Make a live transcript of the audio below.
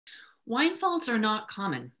Wine faults are not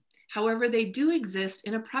common. However, they do exist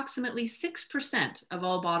in approximately 6% of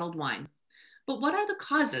all bottled wine. But what are the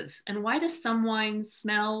causes, and why does some wine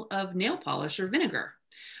smell of nail polish or vinegar?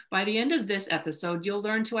 By the end of this episode, you'll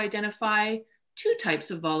learn to identify two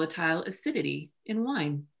types of volatile acidity in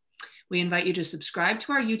wine. We invite you to subscribe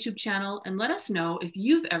to our YouTube channel and let us know if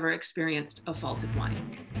you've ever experienced a faulted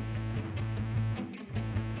wine.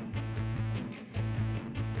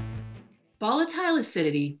 Volatile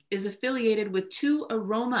acidity is affiliated with two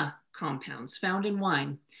aroma compounds found in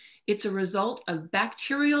wine. It's a result of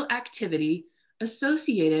bacterial activity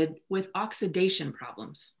associated with oxidation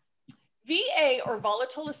problems. VA, or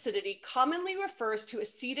volatile acidity, commonly refers to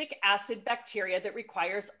acetic acid bacteria that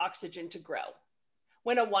requires oxygen to grow.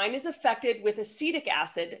 When a wine is affected with acetic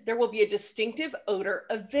acid, there will be a distinctive odor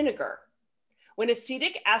of vinegar. When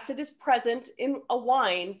acetic acid is present in a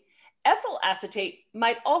wine, ethyl acetate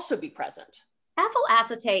might also be present. Ethyl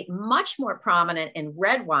acetate, much more prominent in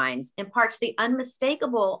red wines, imparts the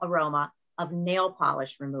unmistakable aroma of nail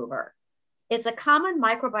polish remover. It's a common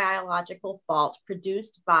microbiological fault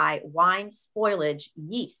produced by wine spoilage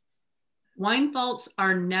yeasts. Wine faults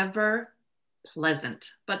are never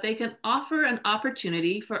pleasant, but they can offer an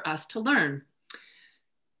opportunity for us to learn.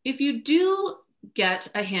 If you do get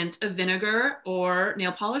a hint of vinegar or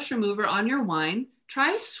nail polish remover on your wine,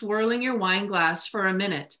 try swirling your wine glass for a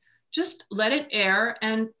minute. Just let it air,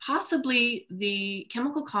 and possibly the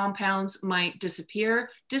chemical compounds might disappear,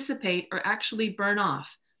 dissipate, or actually burn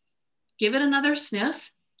off. Give it another sniff,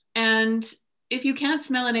 and if you can't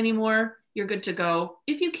smell it anymore, you're good to go.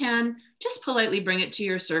 If you can, just politely bring it to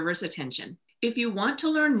your server's attention. If you want to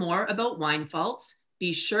learn more about wine faults,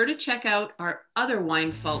 be sure to check out our other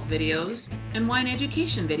wine fault videos and wine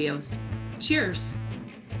education videos. Cheers.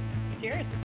 Cheers.